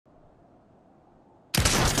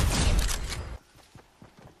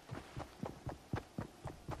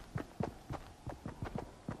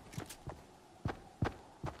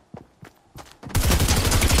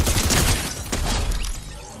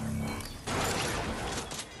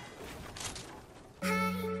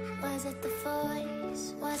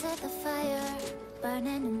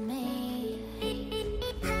burning in me.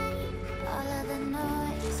 All of the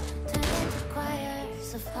noise turned into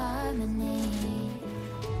choirs of harmony.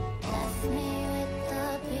 Left me with the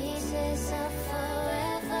pieces of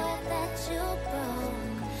forever that you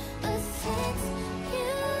broke. But since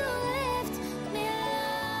you left me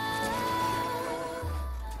alone,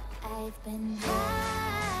 I've been high.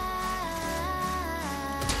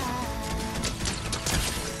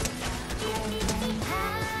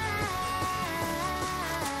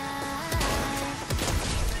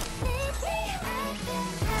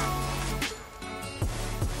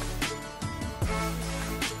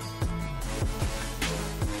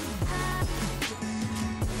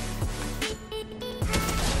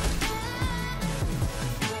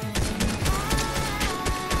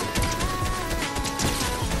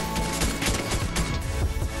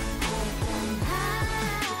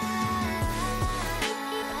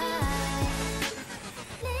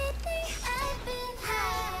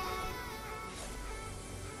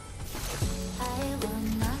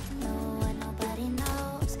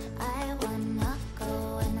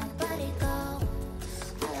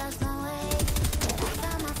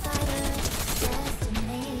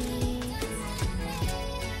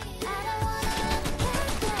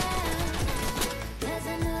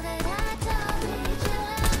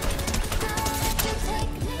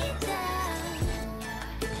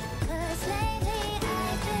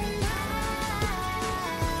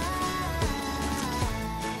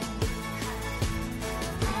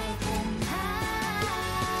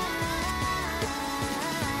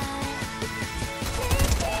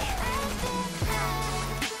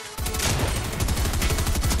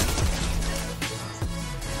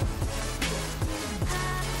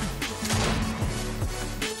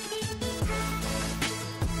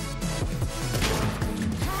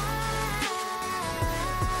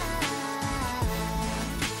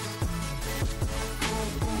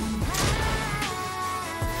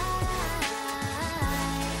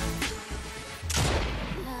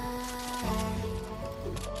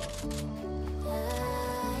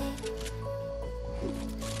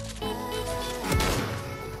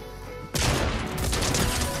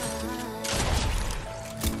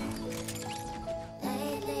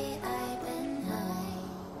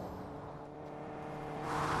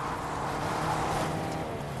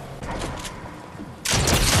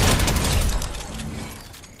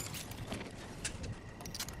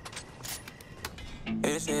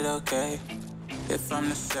 Is it okay if I'm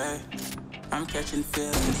to say I'm catching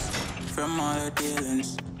feelings from all the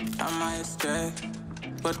dealings? Am I astray?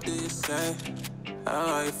 What do you say? How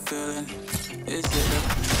are you feeling? Is it the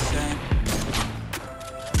same?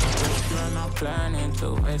 You're not planning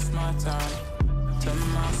to waste my time. To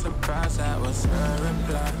my surprise, that was her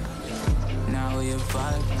reply. Now we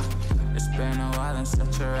vibe. It's been a while and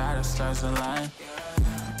such a ride, the stars align.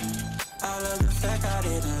 I love the fact I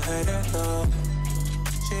didn't let her go.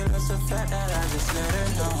 She loves the fact that I just let her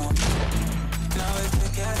know. Now we're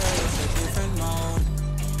together, it's a different mode.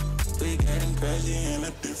 We getting crazy in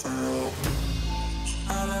a different role. I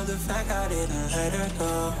love the fact I didn't let her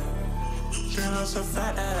go. She loves the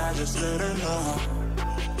fact that I just let her know.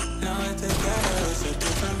 Now we're together, it's a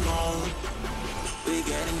different mode. We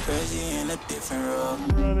getting crazy in a different role.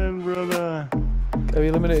 Running, brother. Have you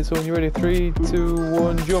eliminated someone? You ready? 3, 2,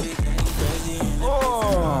 1, jump.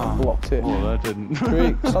 Oh, blocked it. Oh, that didn't.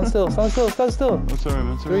 3, stand still, stand still, stand still. I'm sorry,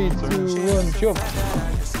 I'm sorry. 3, 2, 1, jump.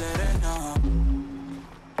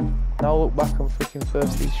 Now look back and freaking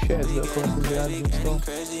first these sheds that are coming from behind you and stuff.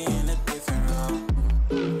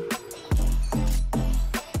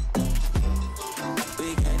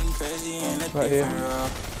 Right here.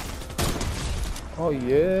 Oh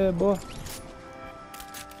yeah, boy.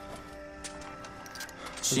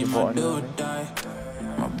 She my do or die,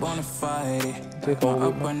 my bona fide. Take all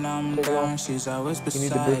up when I'm down, she's always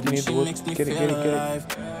beside me. She makes me feel alive.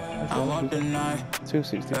 I won't deny.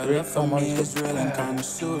 263. For me is real and kind of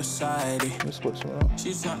suicide.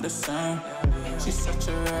 She's not the same. She's such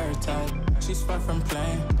a rare type. She's far from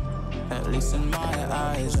plain, at least in my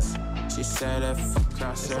eyes. She said if I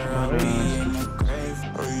cross her, I'll be in the grave.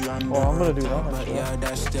 Oh, I'm gonna do that. But yeah,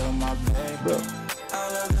 that's still my babe. Bro,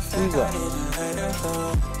 who's that?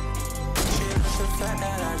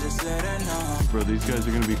 Bro, these guys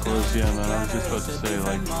are gonna be close. Yeah, man. I was just about to say,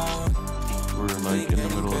 like, we're like in the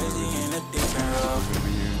middle of everything. We're gonna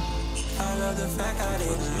be here.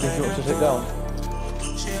 Did you want to sit down?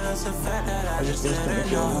 I just instantly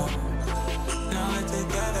killed him.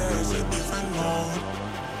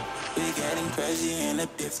 We getting crazy in a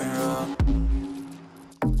different role.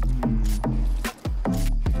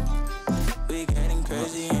 We getting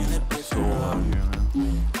crazy in a different role.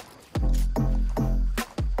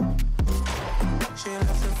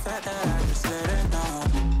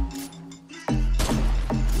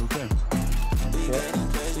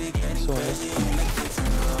 Sorry.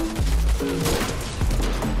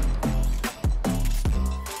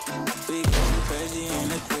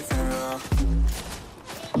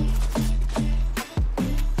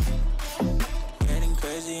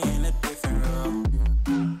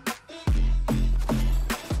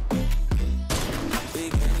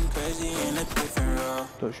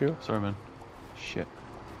 Don't shoot. Sorry, man. Shit.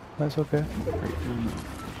 That's okay.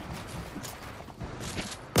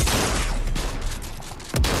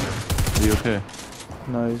 Are you okay?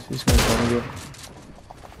 No, he's gonna come again.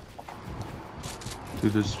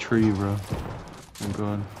 Dude, there's a tree, bro. I'm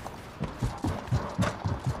going.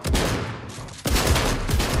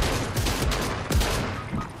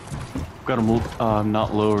 Got a I'm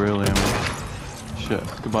not low, really. Shit.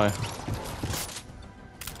 Goodbye.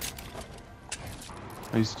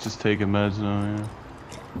 I used to just taking meds now, yeah.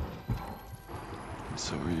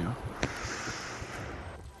 So are you.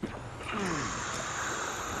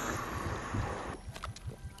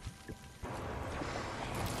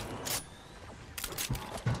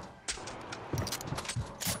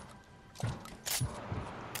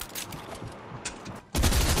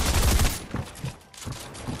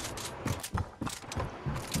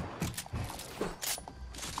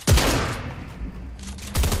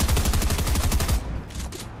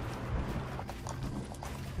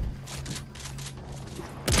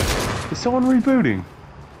 Is someone rebooting?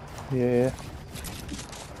 Yeah.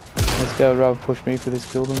 This guy would rather push me for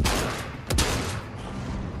this kill than.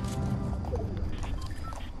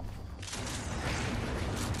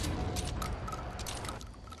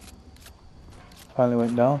 Finally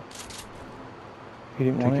went down. He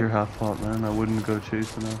didn't want Take your it. half pot, man. I wouldn't go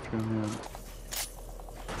chasing after him yet.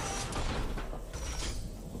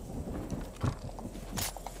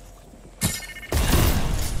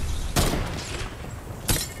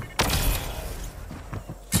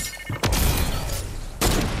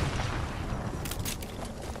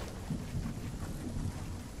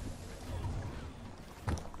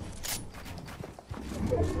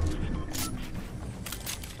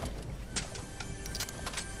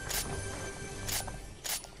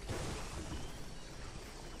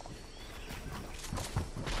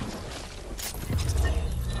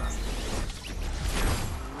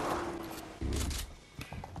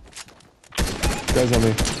 Guys on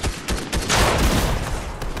me.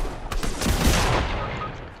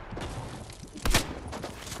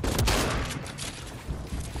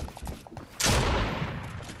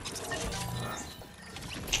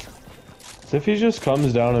 So if he just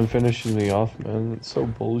comes down and finishes me off, man, it's so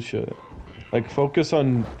bullshit. Like, focus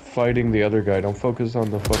on fighting the other guy, don't focus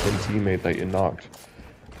on the fucking teammate that you knocked.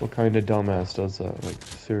 What kind of dumbass does that? Like,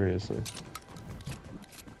 seriously.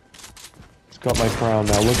 He's got my crown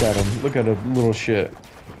now, look at him. Look at him, little shit.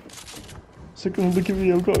 It's like, oh, look at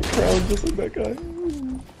me, I've got a crown just like that guy.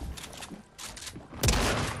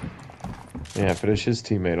 Yeah, finish his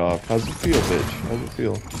teammate off. How's it feel, bitch? How's it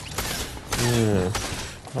feel? Yeah.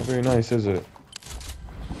 Not very nice, is it?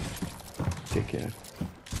 Dickhead.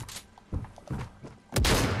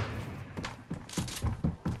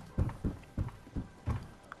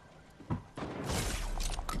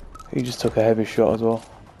 He just took a heavy shot as well.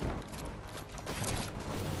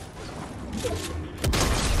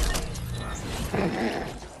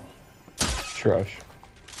 Trash.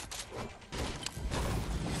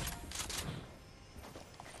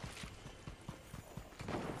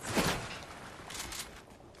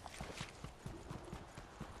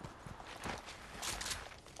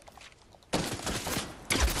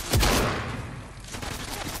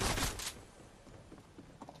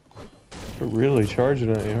 They're really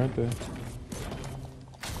charging at you, aren't they?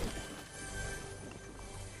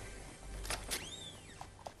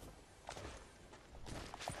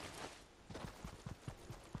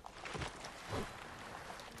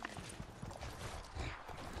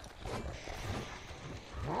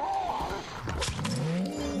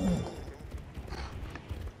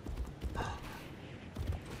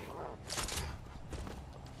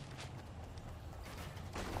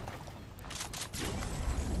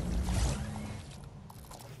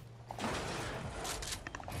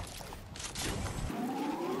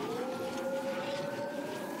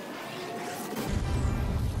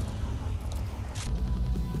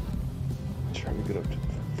 Trying to get up to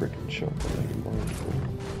the freaking shop.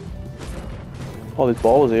 Oh, there's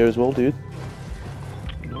balls here as well, dude.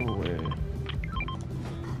 No way.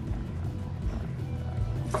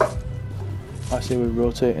 I see we're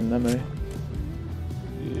rotating them, eh?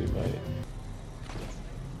 Yeah, mate.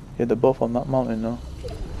 Yeah, they're both on that mountain now.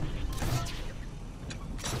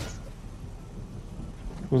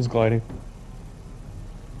 One's gliding.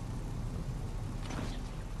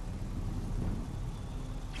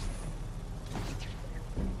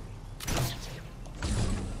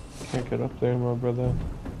 Can't get up there, my brother.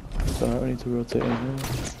 It's alright, we need to rotate in here.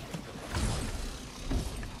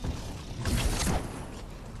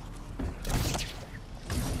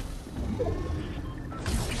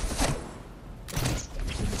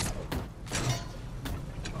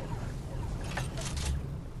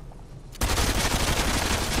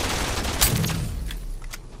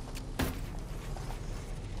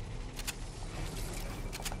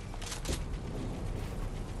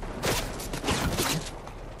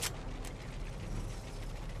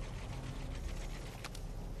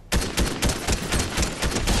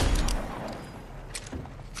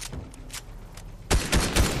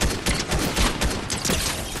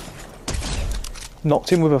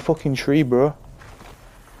 Knocked him with a fucking tree, bro.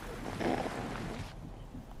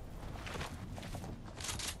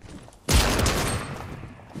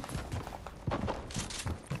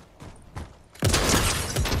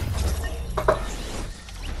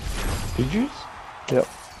 Did you? Yep.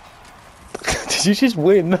 Did you just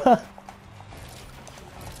win? I'm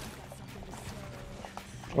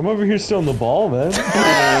over here still on the ball, man.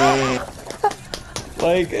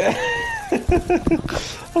 Like,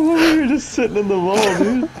 I'm over here just sitting in the ball,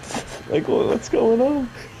 dude. Like, what's going on?